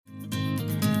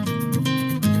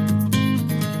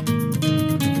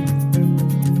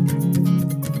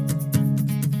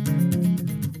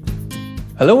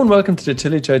Hello and welcome to the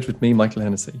Tillage Edge with me, Michael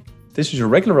Hennessy. This is your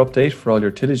regular update for all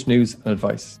your tillage news and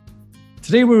advice.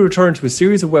 Today we return to a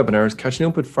series of webinars catching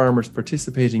up with farmers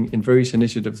participating in various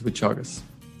initiatives with Teagasc.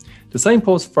 The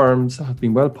Signpost farms have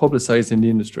been well publicised in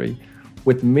the industry,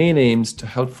 with the main aims to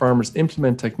help farmers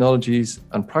implement technologies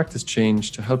and practice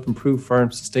change to help improve farm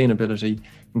sustainability,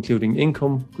 including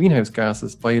income, greenhouse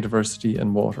gases, biodiversity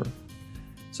and water.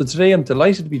 So today I'm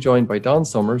delighted to be joined by Don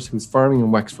Summers, who's farming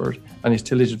in Wexford, and his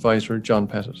tillage advisor, John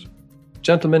Pettit.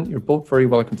 Gentlemen, you're both very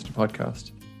welcome to the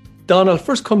podcast. Don, I'll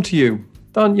first come to you.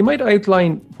 Don, you might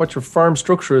outline what your farm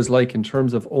structure is like in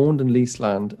terms of owned and leased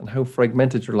land and how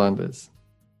fragmented your land is.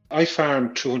 I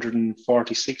farm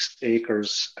 246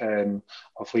 acres,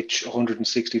 of which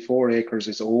 164 acres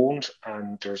is owned,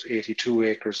 and there's 82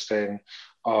 acres then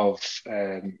of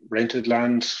rented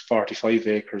land. 45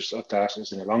 acres of that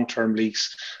is in a long-term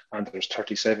lease, and there's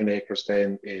 37 acres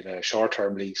then in a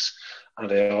short-term lease.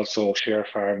 And I also share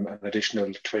farm an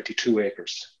additional 22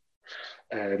 acres.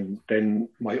 Then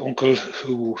my uncle,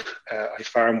 who I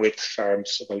farm with,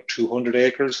 farms about 200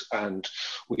 acres, and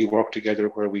we work together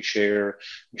where we share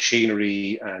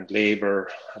machinery and labour,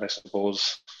 and I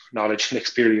suppose knowledge and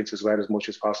experience as well, as much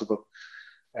as possible.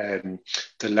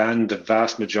 The land, the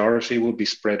vast majority, will be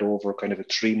spread over kind of a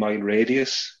 3-mile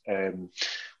radius.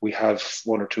 We have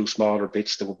one or two smaller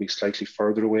bits that will be slightly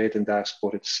further away than that,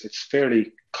 but it's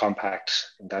fairly compact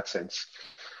in that sense.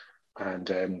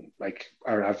 And like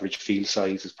our average field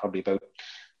size is probably about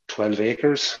 12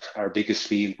 acres. Our biggest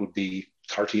field would be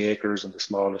 30 acres, and the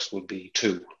smallest would be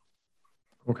 2.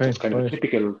 Okay, so it's kind of a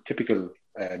typical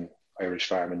Irish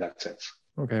farm in that sense.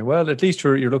 Okay, well, at least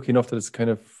you're lucky enough that it's kind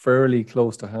of fairly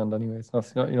close to hand anyway. It's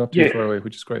not you're not too far away,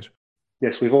 which is great.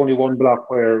 Yes, we've only one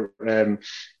block where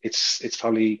it's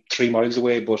probably 3 miles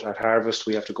away, but at harvest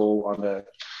we have to go on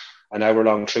an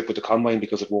hour-long trip with the combine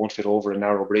because it won't fit over a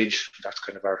narrow bridge. That's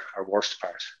kind of our worst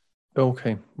part.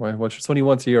 Okay, well, it's only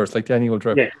once a year. It's like the annual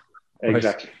trip. Yeah,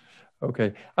 exactly. Right.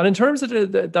 Okay, and in terms of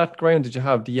that ground that you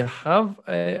have, do you have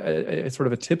a sort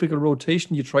of a typical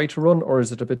rotation you try to run, or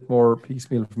is it a bit more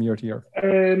piecemeal from year to year?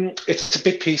 It's a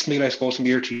bit piecemeal, I suppose, from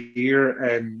year to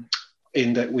year.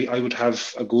 In that I would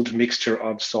have a good mixture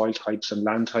of soil types and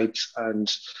land types,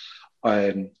 and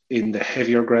in the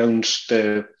heavier ground,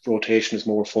 the rotation is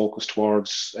more focused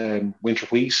towards winter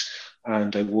wheat,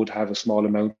 and I would have a small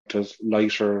amount of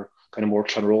lighter, kind of more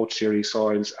Clonroach series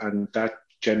soils, and that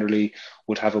generally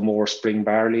would have a more spring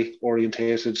barley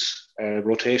orientated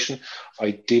rotation. I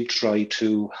did try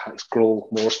to grow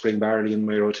more spring barley in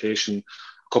my rotation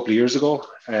a couple of years ago,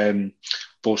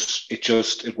 but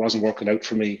it wasn't working out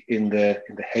for me in the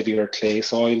heavier clay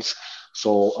soils.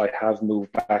 So I have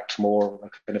moved back to more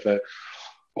kind of a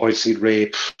oilseed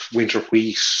rape, winter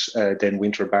wheat, then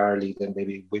winter barley, then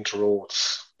maybe winter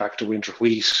oats, back to winter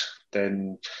wheat,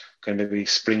 then kind of maybe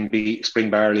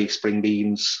spring barley, spring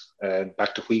beans,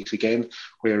 back to wheat again.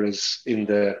 Whereas in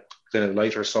the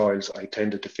lighter soils, I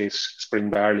tended to fit spring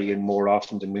barley in more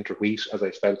often than winter wheat, as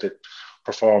I felt it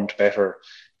performed better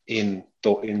in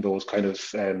those kind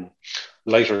of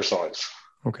lighter soils.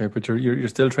 Okay, but you're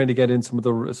still trying to get in some of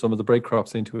the break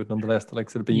crops into it, nonetheless, the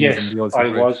likes of the beans and the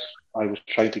oilseed rape. I was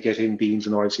trying to get in beans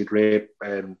and oilseed rape.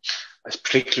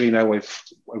 Particularly now I've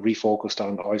refocused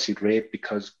on oilseed rape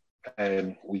because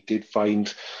we did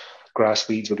find grass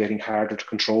weeds were getting harder to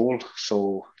control.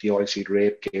 So the oilseed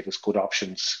rape gave us good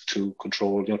options to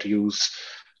control, to use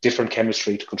different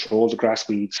chemistry to control the grass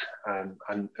weeds.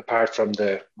 And apart from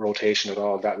the rotation at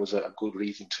all, that was a good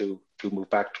reason to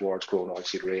move back towards growing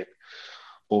oilseed rape.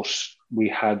 But we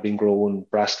had been growing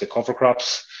brassica cover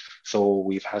crops, so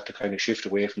we've had to kind of shift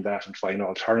away from that and find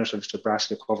alternatives to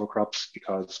brassica cover crops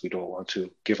because we don't want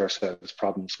to give ourselves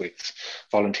problems with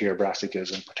volunteer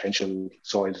brassicas and potential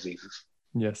soil diseases.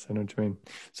 Yes, I know what you mean.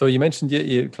 So you mentioned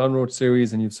you Clonroach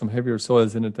series and you have some heavier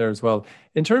soils in it there as well.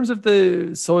 In terms of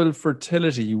the soil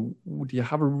fertility, do you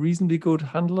have a reasonably good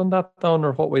handle on that, Don,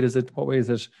 or what way does it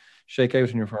shake out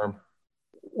in your farm?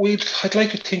 I'd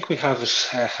like to think we have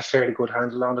a fairly good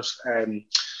handle on it.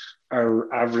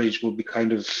 Our average would be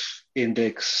kind of mid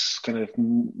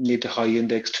to high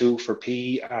index 2 for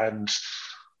P and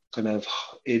kind of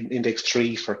index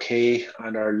 3 for K,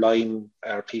 and our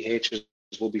pHs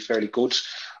will be fairly good.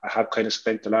 I have kind of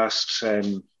spent the last,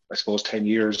 10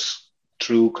 years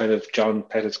through kind of John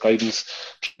Pettit's guidance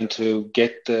trying to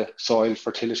get the soil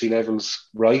fertility levels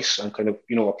right and kind of,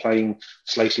 applying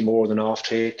slightly more than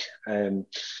offtake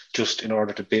just in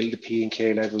order to build the P and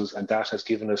K levels. And that has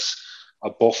given us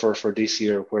a buffer for this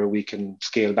year where we can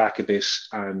scale back a bit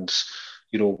and,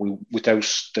 without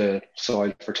the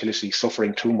soil fertility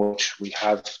suffering too much, we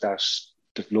have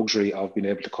the luxury of being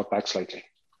able to cut back slightly.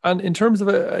 And in terms of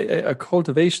a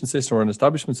cultivation system or an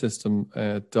establishment system,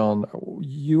 Don,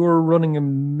 you're running a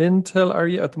Mintel, are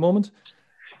you, at the moment?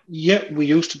 Yeah, we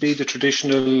used to be the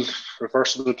traditional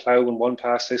reversible plough and one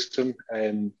pass system.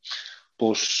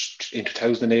 But in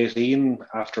 2018,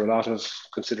 after a lot of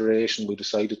consideration, we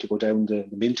decided to go down the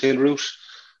Mintail route.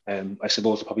 I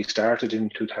suppose it probably started in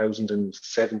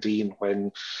 2017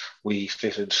 when we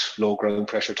fitted low ground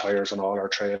pressure tyres on all our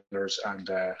trailers and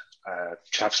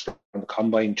chaff on the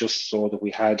combine, just so that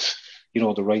we had,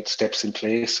 the right steps in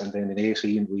place. And then in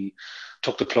 18, we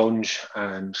took the plunge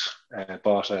and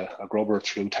bought a grubber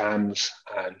through TAMS,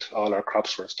 and all our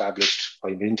crops were established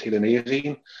by Mintail in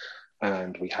 18.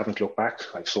 And we haven't looked back.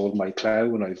 I've sold my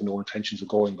plough and I have no intentions of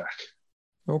going back.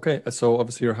 Okay, so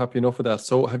obviously you're happy enough with that.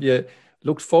 So have you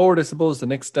looked forward? I suppose the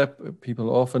next step people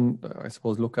often, I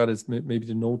suppose, look at is maybe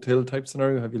the no-till type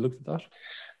scenario. Have you looked at that?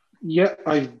 Yeah,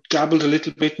 I've dabbled a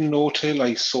little bit in no-till.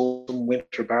 I sowed some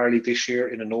winter barley this year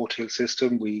in a no-till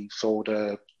system. We sowed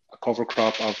a cover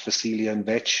crop of Phacelia and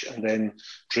vetch, and then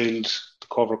drilled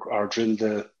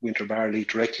the winter barley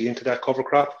directly into that cover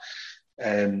crop.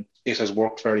 It has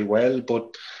worked very well,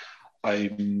 but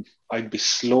I'd be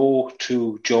slow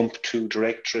to jump to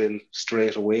direct drill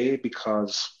straight away,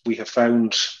 because we have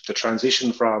found the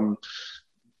transition from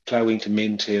ploughing to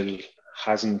Mintail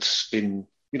hasn't been,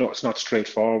 it's not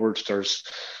straightforward. There's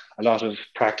a lot of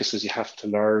practices you have to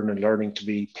learn, and learning to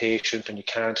be patient, and you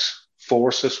can't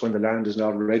force it when the land is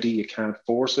not ready. You can't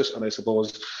force it. And I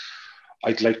suppose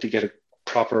I'd like to get a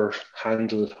proper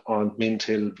handle on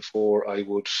Mintail before I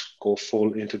would go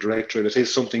full into direct drill. It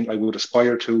is something I would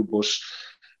aspire to, but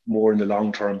more in the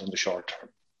long term than the short term.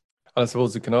 And I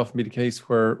suppose it can often be the case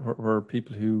where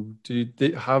people who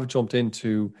they have jumped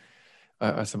into,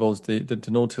 I suppose, the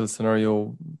no-till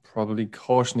scenario, probably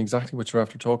caution exactly what you're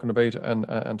after talking about,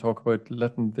 and talk about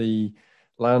letting the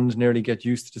land nearly get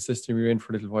used to the system you're in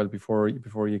for a little while before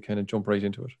you kind of jump right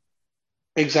into it.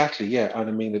 Exactly, yeah. And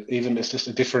I mean, even it's just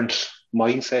a different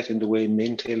mindset in the way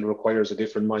Mintail requires a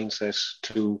different mindset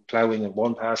to ploughing and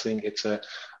one passing. It's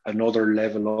another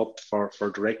level up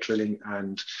for direct drilling.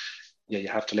 And yeah, you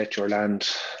have to let your land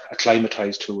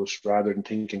acclimatise to it, rather than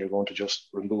thinking you're going to just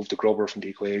remove the grubber from the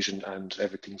equation and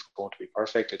everything's going to be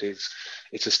perfect.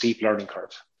 It's a steep learning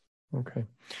curve. Okay.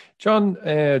 John,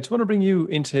 just want to bring you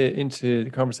into the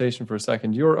conversation for a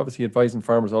second. You're obviously advising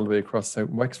farmers all the way across South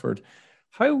Wexford.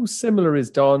 How similar is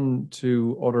Don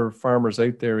to other farmers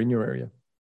out there in your area?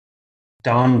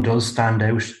 Don does stand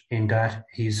out in that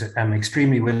he's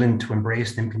extremely willing to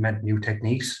embrace and implement new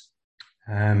techniques.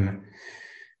 And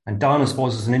Don, I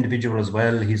suppose, as an individual as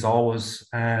well, he's always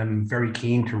very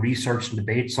keen to research and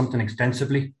debate something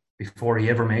extensively before he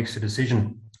ever makes a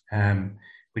decision,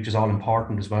 which is all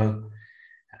important as well.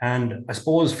 And I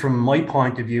suppose from my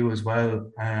point of view as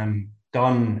well,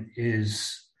 Don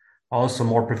is also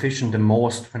more proficient than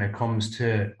most when it comes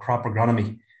to crop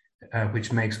agronomy,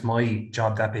 which makes my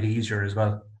job that bit easier as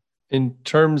well. In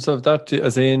terms of that,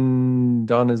 as in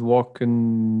Don is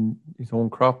walking his own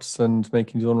crops and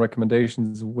making his own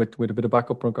recommendations with a bit of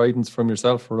backup or guidance from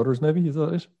yourself or others, maybe, is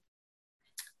that it?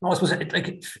 No, I suppose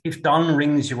if Don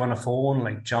rings you on a phone,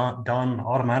 like Don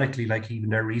automatically, like even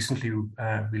there recently,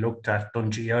 we looked at done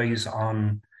GIs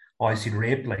on oilseed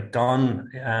rape. Like Don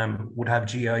would have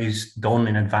GIs done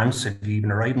in advance of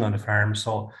even arriving on the farm.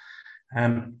 So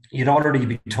you'd already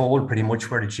be told pretty much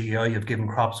where the GI of given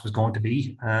crops was going to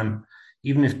be.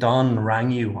 Even if Don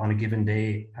rang you on a given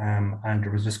day and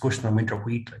there was discussion on winter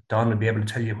wheat, like Don would be able to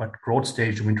tell you what growth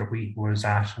stage of winter wheat was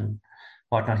at and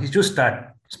whatnot. He's just that,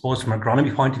 I suppose, from an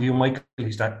agronomy point of view, Michael,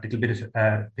 he's that little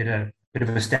bit of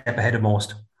a step ahead of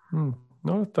most.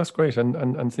 No, that's great.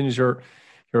 And since you're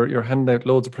handing out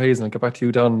loads of praise, and I'll get back to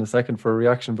you, Don, in a second for a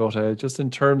reaction. But just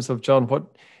in terms of John,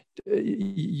 what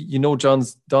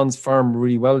Don's farm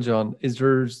really well, John. Is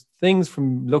there things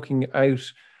from looking out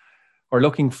or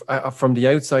looking from the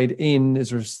outside in?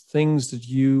 Is there things that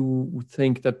you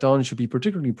think that Don should be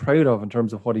particularly proud of in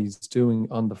terms of what he's doing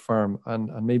on the farm?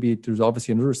 And maybe there's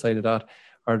obviously another side of that.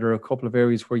 Are there a couple of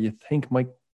areas where you think might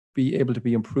be able to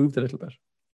be improved a little bit?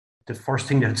 The first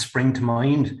thing that would spring to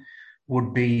mind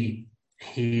would be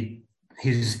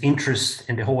his interest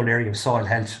in the whole area of soil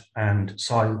health and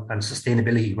soil and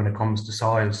sustainability when it comes to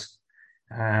soils.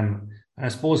 And I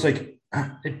suppose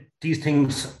these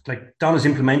things, like Don has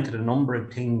implemented a number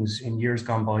of things in years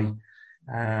gone by,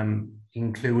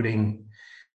 including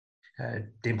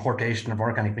the importation of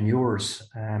organic manures,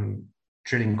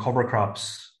 drilling cover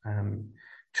crops,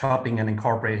 chopping and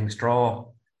incorporating straw.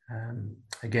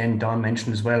 Again, Don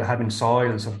mentioned as well having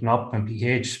soils of an optimum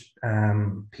pH,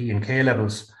 P and K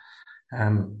levels.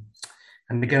 And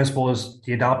And again, I suppose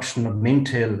the adoption of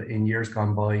Mintail in years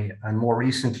gone by, and more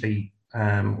recently,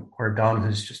 where Don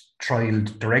has just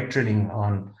trialed direct drilling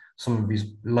on some of these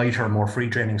lighter, more free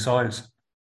draining soils.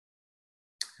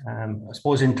 I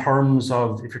suppose in terms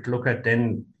of, if you're to look at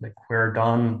then like where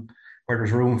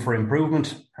there's room for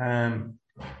improvement, again,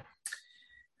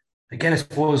 I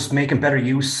suppose making better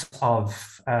use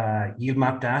of yield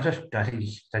map data that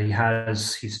he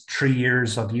has. He's 3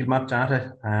 years of yield map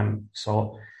data.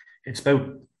 So it's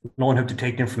about knowing how to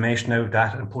take the information out of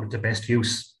that and put it to best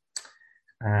use.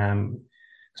 I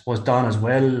suppose Don as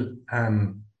well,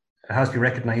 it has to be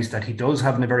recognised that he does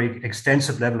have a very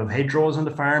extensive level of hedgerows on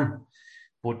the farm,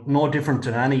 but no different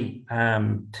than any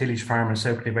tillage farm in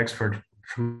South Wexford.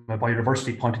 From a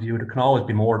biodiversity point of view, there can always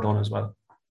be more done as well.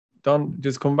 Don,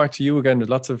 just coming back to you again, there's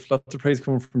lots of praise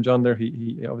coming from John there.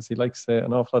 He obviously likes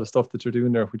an awful lot of stuff that you're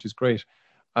doing there, which is great.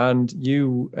 And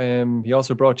you, he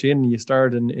also brought you in. You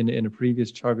starred in a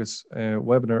previous Teagasc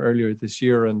webinar earlier this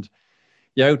year, and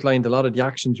you outlined a lot of the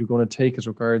actions you're going to take as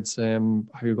regards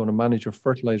how you're going to manage your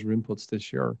fertilizer inputs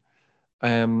this year.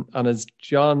 And as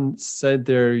John said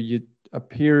there, you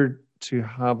appeared to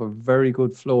have a very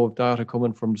good flow of data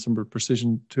coming from some of the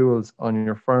precision tools on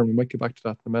your farm. We might get back to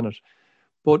that in a minute.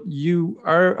 But you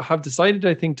have decided,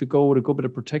 I think, to go with a good bit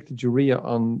of protected urea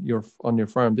on your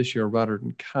farm this year rather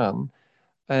than CAN.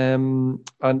 And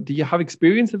do you have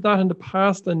experience of that in the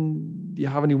past? And do you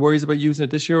have any worries about using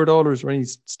it this year at all? Or is there any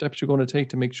steps you're going to take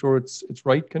to make sure it's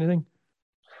right, kind of thing?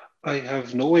 I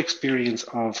have no experience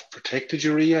of protected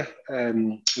urea.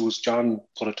 It was John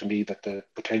put it to me that the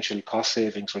potential cost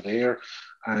savings were there.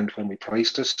 And when we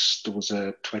priced it, there was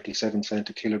a 27 cent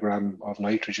a kilogram of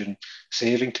nitrogen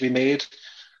saving to be made.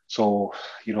 So,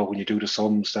 when you do the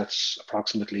sums, that's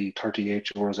approximately 38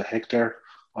 euros a hectare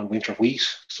on winter wheat.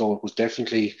 So it was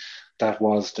definitely, that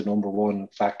was the number one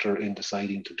factor in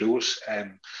deciding to do it.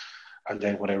 And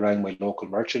then when I rang my local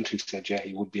merchant, who said, yeah,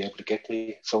 he would be able to get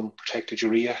me some protected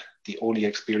urea. The only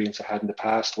experience I had in the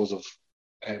past was of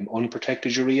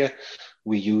unprotected urea.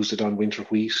 We used it on winter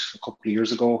wheat a couple of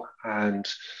years ago, and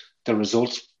the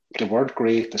results, they weren't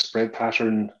great. The spread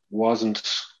pattern wasn't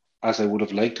as I would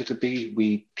have liked it to be.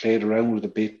 We played around with it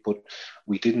a bit, but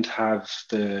we didn't have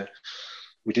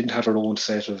our own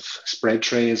set of spread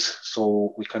trays,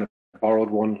 so we kind of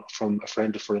borrowed one from a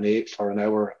friend for an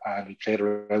hour, and we played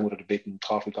around with it a bit and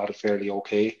thought we got it fairly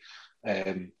okay.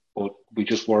 But we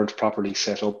just weren't properly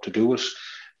set up to do it.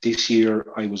 This year,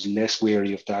 I was less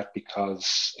wary of that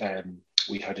because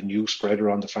we had a new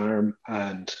spreader on the farm,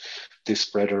 and this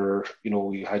spreader,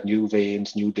 you had new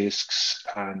vanes, new discs,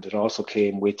 and it also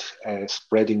came with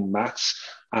spreading mats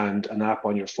and an app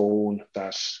on your phone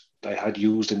that I had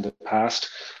used in the past.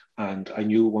 And I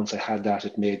knew once I had that,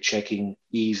 it made checking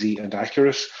easy and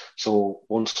accurate. So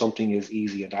once something is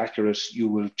easy and accurate, you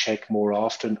will check more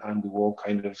often, and we won't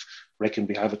kind of reckon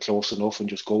we have it close enough and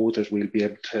just go with it. We'll be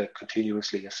able to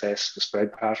continuously assess the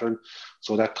spread pattern.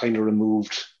 So that kind of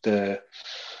removed the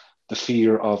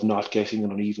fear of not getting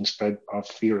an uneven spread, of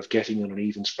fear of getting an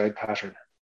uneven spread pattern.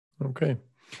 Okay.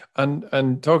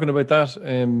 And talking about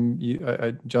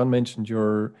that, John mentioned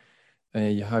you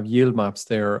have yield maps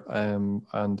there, and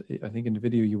I think in the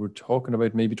video you were talking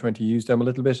about maybe trying to use them a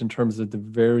little bit in terms of the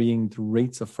varying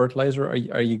rates of fertilizer.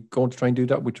 Are you going to try and do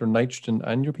that with your nitrogen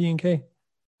and your P&K?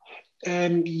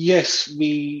 Yes,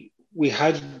 I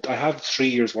have 3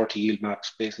 years worth of yield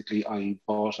maps. Basically, I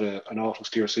bought an auto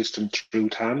steer system through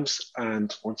TAMS,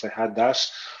 and once I had that,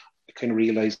 I kind of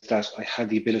realized that I had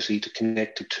the ability to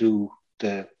connect it to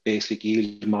the basic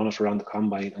yield monitor on the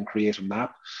combine and create a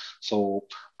map. So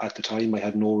at the time, I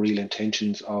had no real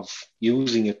intentions of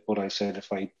using it, but I said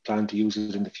if I plan to use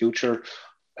it in the future,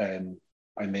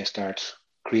 I may start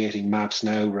creating maps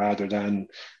now rather than,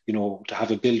 to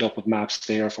have a build up of maps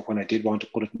there for when I did want to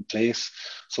put it in place.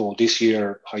 So this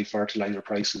year, high fertilizer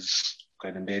prices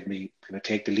kind of made me kind of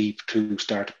take the leap to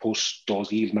start to push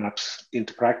those yield maps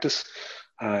into practice.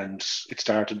 And it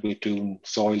started with doing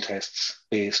soil tests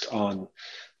based on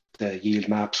the yield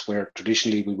maps, where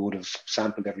traditionally we would have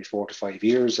sampled every 4 to 5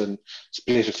 years and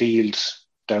split a field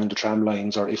down the tram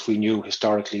lines, or if we knew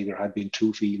historically there had been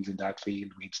 2 fields in that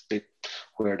field, we'd split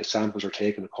where the samples are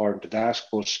taken according to that.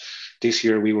 But this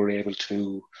year we were able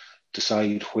to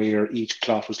decide where each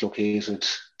plot was located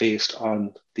based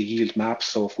on the yield maps.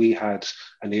 So if we had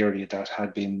an area that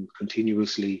had been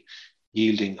continuously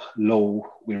yielding low,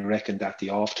 we reckon that the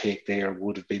offtake there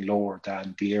would have been lower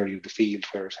than the area of the field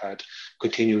where it had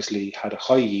continuously had a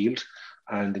high yield.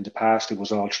 And in the past, it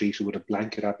was all treated with a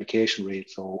blanket application rate.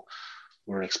 So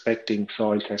we're expecting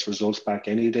soil test results back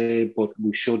any day, but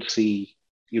we should see,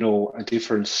 a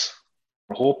difference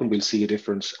hoping we'll see a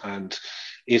difference. And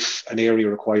if an area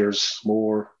requires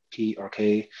more P or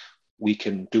K, we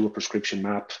can do a prescription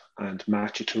map and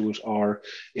match it to it. Or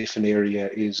if an area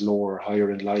is lower or higher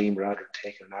in lime, rather than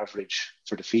taking an average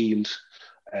for the field,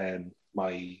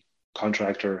 my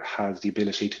contractor has the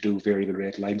ability to do variable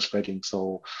rate lime spreading,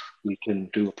 so we can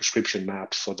do a prescription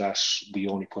map so that we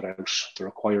only put out the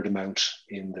required amount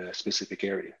in the specific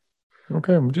area.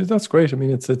 Okay, that's great. I mean,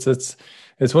 it's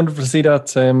wonderful to see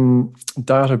that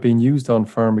data being used on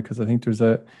farm, because I think there's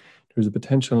a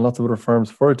potential in lots of other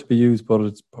farms for it to be used, but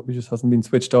it probably just hasn't been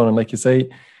switched on. And like you say,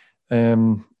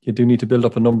 you do need to build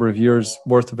up a number of years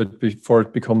worth of it before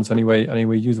it becomes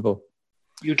anyway usable.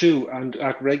 You do, and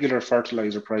at regular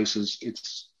fertilizer prices,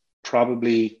 it's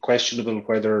probably questionable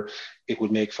whether it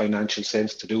would make financial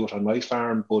sense to do it on my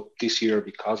farm. But this year,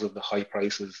 because of the high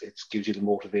prices, it gives you the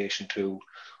motivation to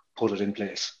put it in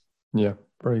place. Yeah,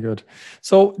 very good.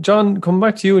 So, John, come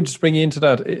back to you and just bring you into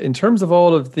that. In terms of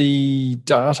all of the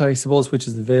data, I suppose, which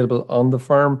is available on the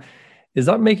farm, is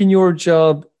that making your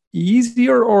job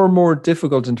easier or more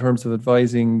difficult in terms of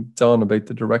advising Don about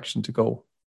the direction to go?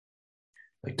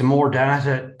 Like the more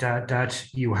data that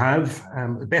you have,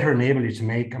 the better enable you to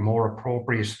make a more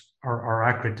appropriate or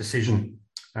accurate decision.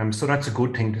 So that's a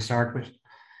good thing to start with.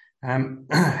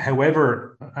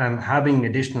 However, having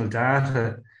additional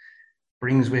data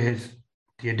brings with it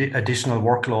the additional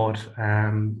workload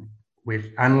with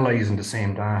analysing the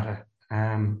same data.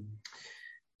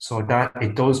 So that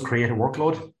it does create a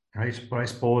workload, right? But I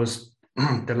suppose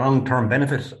the long-term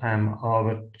benefit of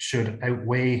it should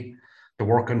outweigh the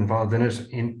work involved in it,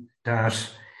 in that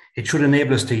it should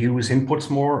enable us to use inputs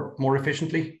more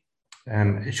efficiently.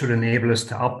 It should enable us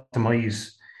to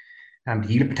optimise the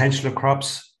yield potential of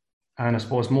crops. And I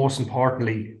suppose most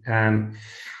importantly,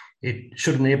 it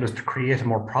should enable us to create a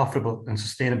more profitable and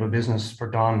sustainable business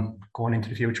for Don going into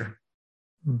the future.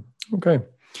 Okay.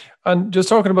 And just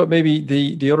talking about maybe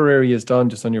the other areas, Don,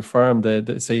 just on your farm,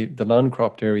 the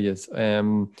non-cropped areas,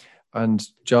 and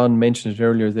John mentioned it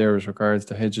earlier there as regards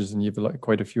to hedges, and you've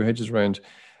quite a few hedges around.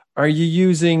 Are you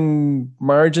using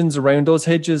margins around those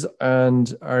hedges,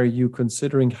 and are you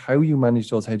considering how you manage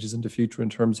those hedges in the future in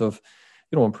terms of,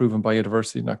 improving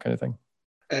biodiversity and that kind of thing?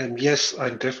 Yes,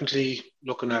 I'm definitely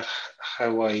looking at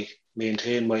how I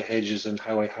maintain my hedges and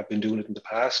how I have been doing it in the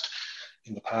past.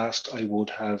 In the past, I would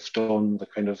have done the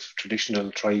kind of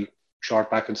traditional try short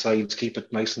back and sides, keep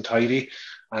it nice and tidy,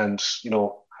 and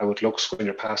how it looks when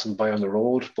you're passing by on the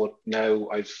road. But now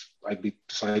I've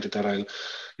decided that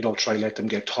I'll try let them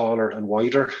get taller and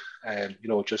wider,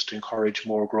 just to encourage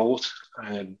more growth.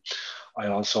 And I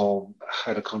also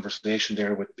had a conversation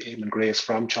there with Eamon Grace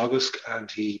from Teagasc,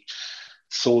 and he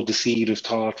sowed the seed of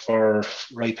thought for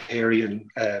riparian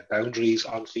boundaries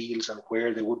on fields and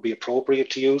where they would be appropriate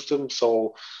to use them.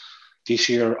 So this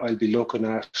year I'll be looking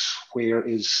at where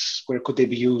could they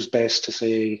be used best to,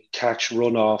 say, catch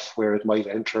runoff where it might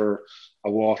enter a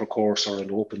water course or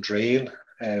an open drain.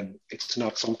 It's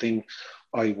not something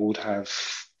I would have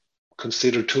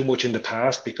considered too much in the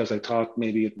past, because I thought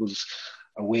maybe it was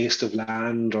a waste of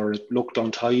land or it looked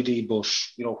untidy. But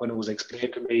when it was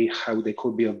explained to me how they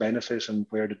could be of benefit and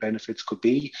where the benefits could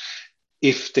be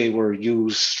if they were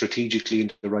used strategically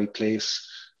in the right place,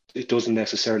 it doesn't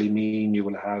necessarily mean you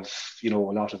will have a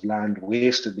lot of land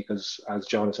wasted, because as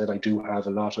John said, I do have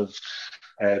a lot of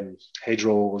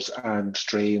hedgerows and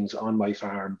drains on my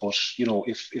farm. But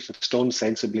if it's done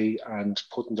sensibly and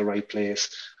put in the right place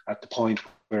at the point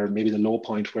where maybe the low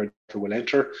point where it will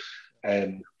enter,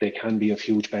 they can be of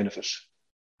huge benefit.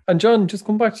 And John, just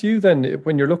come back to you then,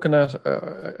 when you're looking at,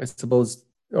 I suppose,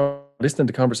 listening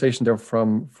to the conversation there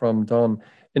from Don,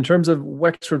 in terms of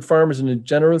Wexford farmers in a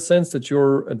general sense that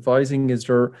you're advising, is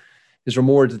there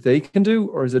more that they can do,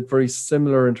 or is it very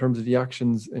similar in terms of the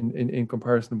actions in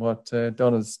comparison to what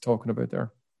Don is talking about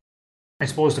there? I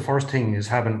suppose the first thing is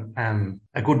having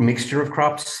a good mixture of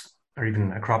crops, or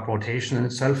even a crop rotation in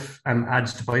itself,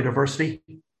 adds to biodiversity.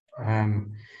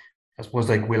 I suppose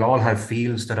we'll all have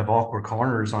fields that have awkward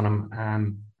corners on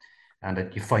them, and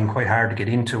that you find quite hard to get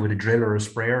into with a drill or a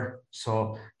sprayer.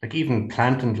 So even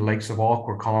planting the likes of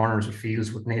awkward corners of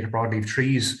fields with native broadleaf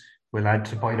trees will add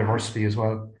to biodiversity as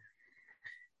well.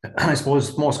 I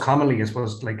suppose most commonly,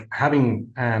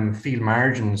 having field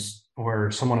margins where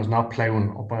someone is not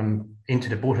ploughing up into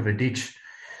the butt of a ditch,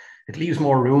 it leaves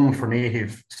more room for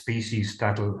native species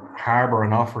that'll harbour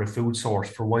and offer a food source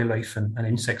for wildlife and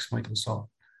insects, Michael. So,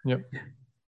 yep.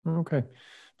 Okay.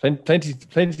 Plenty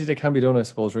that can be done, I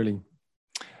suppose, really.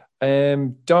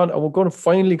 Don, I'm going to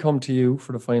finally come to you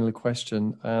for the final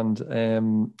question,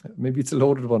 and maybe it's a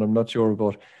loaded one, I'm not sure,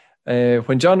 but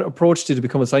When John approached you to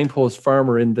become a signpost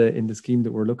farmer in the scheme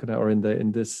that we're looking at, or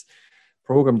in this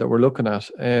program that we're looking at,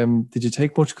 did you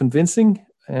take much convincing?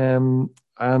 And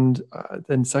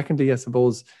then secondly, I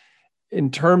suppose, in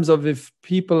terms of if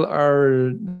people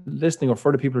are listening, or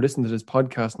for the people listening to this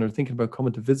podcast and are thinking about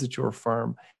coming to visit your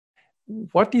farm,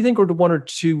 what do you think are the one or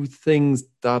two things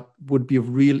that would be of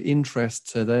real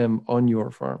interest to them on your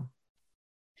farm?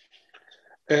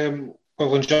 Well,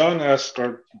 when John asked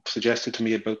or suggested to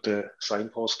me about the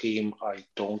signpost scheme, I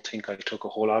don't think I took a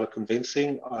whole lot of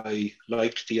convincing. I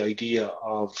liked the idea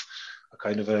of a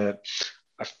kind of a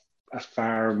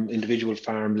individual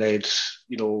farm-led,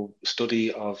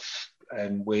 study of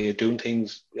way of doing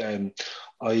things. I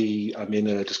am in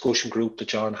a discussion group that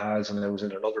John has, and I was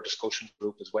in another discussion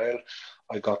group as well.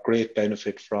 I got great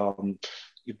benefit from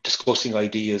discussing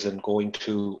ideas and going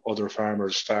to other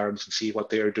farmers' farms and see what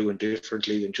they're doing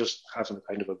differently, and just having a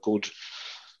kind of a good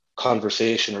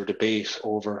conversation or debate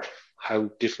over how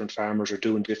different farmers are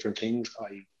doing different things.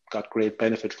 I got great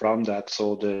benefit from that.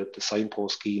 So the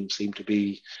signpost scheme seemed to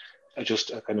be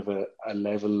just a kind of a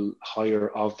level higher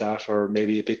of that, or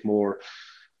maybe a bit more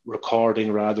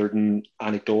recording rather than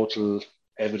anecdotal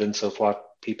evidence of what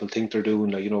people think they're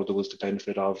doing. Like, there was the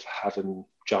benefit of having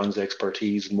John's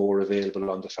expertise more available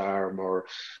on the farm, or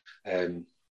to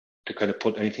kind of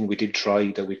put anything we did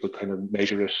try, that we could kind of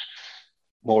measure it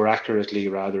more accurately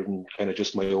rather than kind of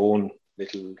just my own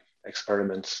little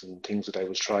experiments and things that I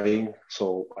was trying.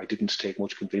 So I didn't take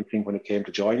much convincing when it came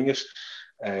to joining it.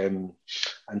 And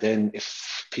then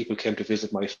if people came to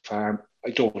visit my farm,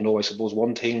 I don't know, I suppose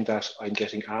one thing that I'm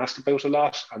getting asked about a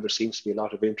lot, and there seems to be a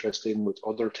lot of interest in with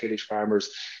other tillage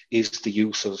farmers, is the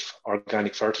use of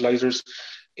organic fertilizers.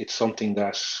 It's something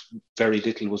that very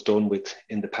little was done with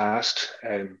in the past,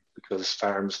 because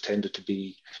farms tended to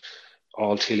be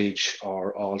all tillage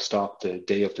or all stock. The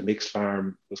day of the mixed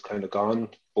farm was kind of gone,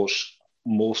 but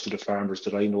most of the farmers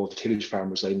that I know, the tillage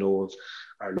farmers I know of,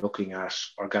 are looking at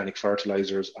organic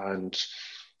fertilizers, and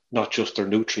not just their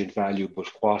nutrient value, but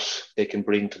what they can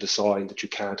bring to the soil that you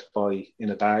can't buy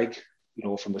in a bag,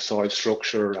 from the soil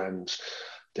structure and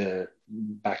the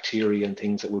bacteria and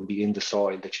things that would be in the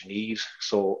soil that you need.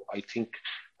 So I think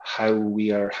how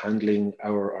we are handling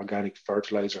our organic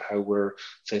fertilizer, how we're,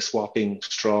 say, swapping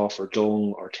straw for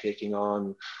dung, or taking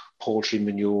on poultry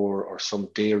manure or some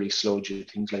dairy sludge and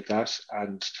things like that.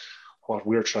 And what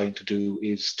we're trying to do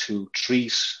is to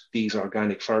treat these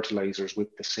organic fertilizers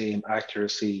with the same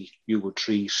accuracy you would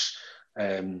treat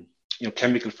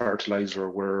chemical fertilizer.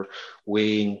 We're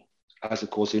weighing as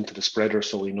it goes into the spreader,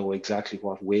 so we know exactly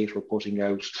what weight we're putting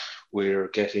out. We're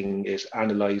getting it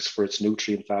analyzed for its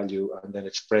nutrient value, and then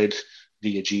it's spread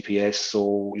via GPS.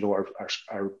 So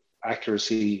our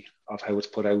accuracy of how it's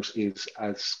put out is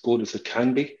as good as it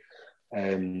can be.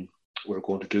 We're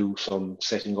going to do some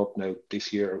setting up now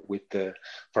this year with the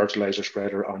fertilizer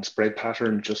spreader on spread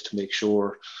pattern, just to make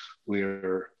sure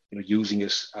we're using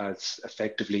it as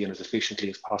effectively and as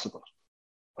efficiently as possible.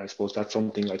 I suppose that's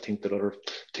something I think that other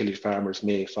tillage farmers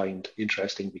may find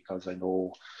interesting, because I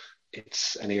know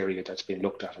it's an area that's been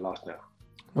looked at a lot now.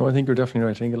 No, I think you're definitely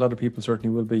right. I think a lot of people certainly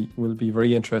will be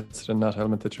very interested in that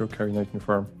element that you're carrying out in your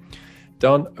farm.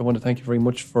 Don, I want to thank you very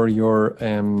much for your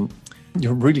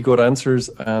really good answers,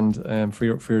 and for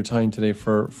your time today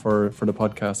for the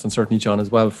podcast, and certainly John as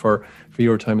well for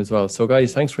your time as well. So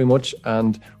guys, thanks very much,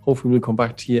 and hopefully we'll come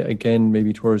back to you again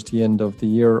maybe towards the end of the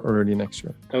year or early next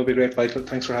year. That would be great, Michael.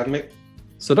 Thanks for having me.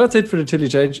 So that's it for the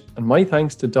Tillage Edge, and my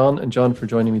thanks to Don and John for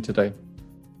joining me today.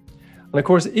 And of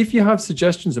course, if you have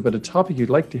suggestions about a topic you'd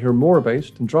like to hear more about,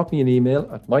 then drop me an email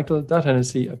at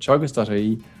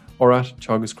michael.hennessy@teagasc.ie or at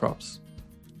Teagas Crops.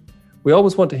 We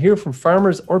always want to hear from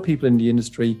farmers or people in the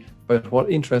industry about what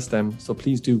interests them, so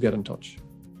please do get in touch.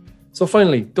 So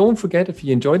finally, don't forget, if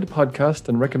you enjoyed the podcast,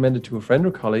 then recommend it to a friend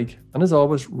or colleague. And as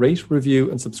always, rate, review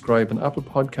and subscribe on Apple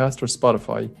Podcast or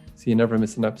Spotify so you never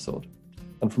miss an episode.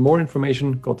 And for more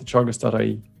information, go to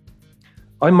teagas.ie.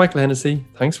 I'm Michael Hennessy.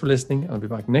 Thanks for listening. I'll be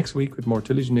back next week with more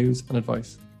tillage news and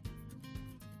advice.